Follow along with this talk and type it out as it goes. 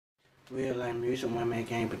Real life music, one man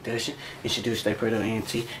game production. Introduced that Predator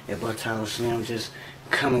NT. That boy Tyler Slim just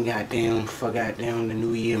coming goddamn for goddamn the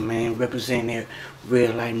new year, man. Representing that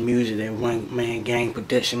real life music, that one man gang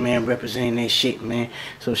production, man. Representing that shit, man.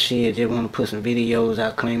 So shit, just wanna put some videos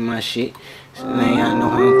out, claim my shit. So now y'all know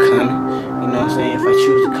how I'm coming. You know what I'm saying? If I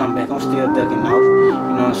choose to come back, I'm still ducking off. You know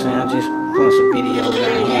what I'm saying? I'm just putting some videos out here.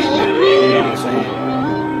 You know what I'm saying?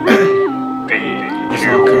 That's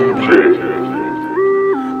how I'm coming.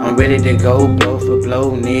 I'm ready to go blow for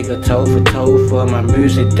blow, nigga, toe for toe for my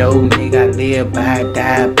music though, nigga, I live by,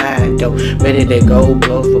 die by though. Ready to go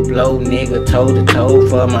blow for blow, nigga, toe to toe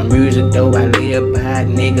for my music though, I live by,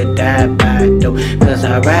 nigga, die by though. Cause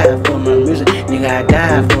I ride for my music, nigga, I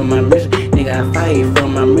die for my music, nigga, I fight for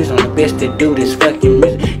my music. I'm the best to do this fucking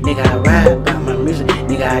music, nigga, I ride by my music,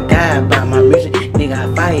 nigga, I die by my music, nigga,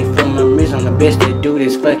 I fight for my music. I'm the best to do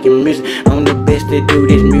this fucking music, I'm the best to do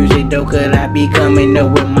this music though, cause I be coming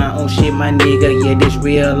up with my own shit, my nigga, yeah, this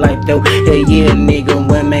real life though. Hey, yeah, nigga,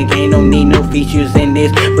 women ain't don't need no features in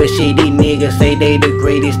this, but shit, these niggas say they the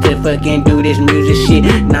greatest to fucking do this music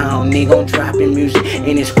shit. Nah, nigga, I'm dropping music,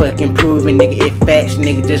 and it's fucking proven, nigga, it facts,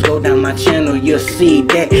 nigga, just go down my channel, you'll see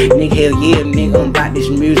that, nigga, hell yeah, nigga, I'm about this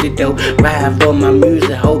music though, ride for my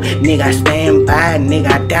music, ho, nigga, I stand by, nigga,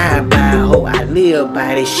 I die by, ho, I live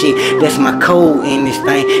by this shit, that's my code in this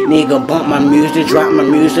thing, nigga, bump my music, drop my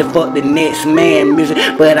music, fuck the next man music,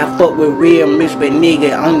 but I fuck with real music, but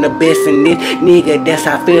nigga, I'm the best in this, nigga, that's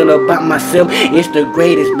how I feel about myself, it's the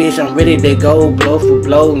greatest, bitch, I'm ready to go blow for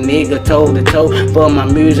blow, nigga, toe to toe for my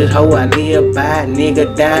music, ho, I live by,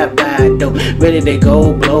 nigga, die by, though, ready to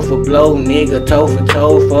go blow for blow, nigga, toe for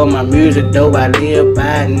toe for my music, though, I live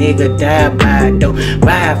by, nigga, die by, though,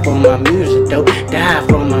 ride for my music, though, die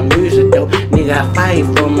for my music, though, nigga, I fight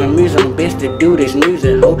for my music, I'm best to do this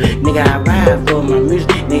music, ho, nigga, I ride for my music,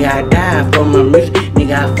 nigga, I die for my music,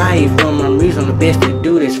 nigga, I fight for my music, I'm the best to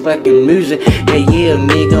do this fucking music. Hey, yeah,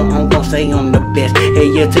 nigga, I'm gon' say I'm the best. Hey,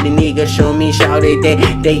 yeah, to the nigga, show me, shout it,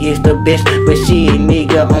 that they is the best. But shit,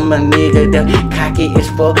 nigga, I'm a nigga, the cocky is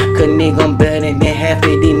fuck. Cause nigga, I'm better than half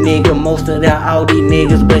of these niggas, most of them, all these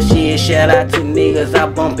niggas. But shit, shout out to niggas, I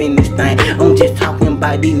bump in this thing. I'm just talking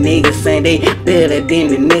about these niggas, saying they better than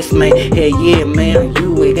the next man. Hey, yeah, man,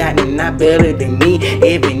 you ain't got not better than me.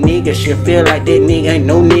 Every nigga should feel like that nigga, ain't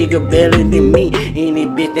no nigga better than me. Any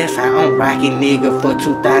bitch, that's how I'm rocking, nigga, for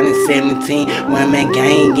 2017. One man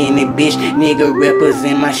gang in it, bitch, nigga,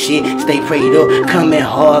 represent my shit. Stay prayed up, coming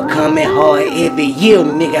hard every year,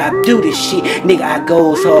 nigga, I do this shit, nigga, I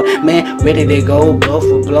goes hard, man, ready to go blow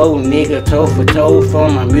for blow, nigga, toe for toe for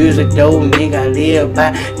my music, though, nigga, I live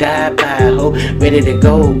by, die by, ho, ready to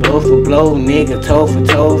go blow for blow, nigga, toe for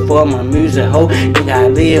toe for my music, ho, nigga, I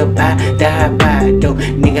live by, die by, though,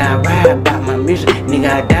 nigga, I ride by my music, nigga,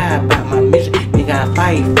 I die by my music, nigga, I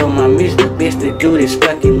fight for my music, the best to do this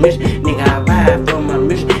fucking music, nigga, I ride for my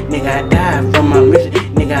music, nigga, I die for my music,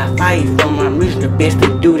 nigga, I fight for my music, the best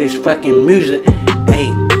to do this fucking music. Hey,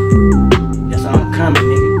 that's how I'm coming,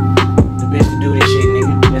 nigga, the best to do this shit,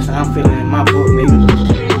 nigga, that's how I'm feeling in my book, nigga.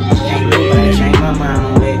 Ain't nobody change my mind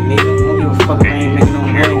on that, nigga, don't give a fuck if I ain't making no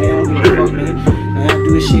money, nigga, don't give a fuck, nigga, I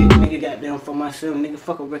do this shit, nigga, goddamn for myself, nigga,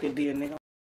 fuck a record deal, nigga.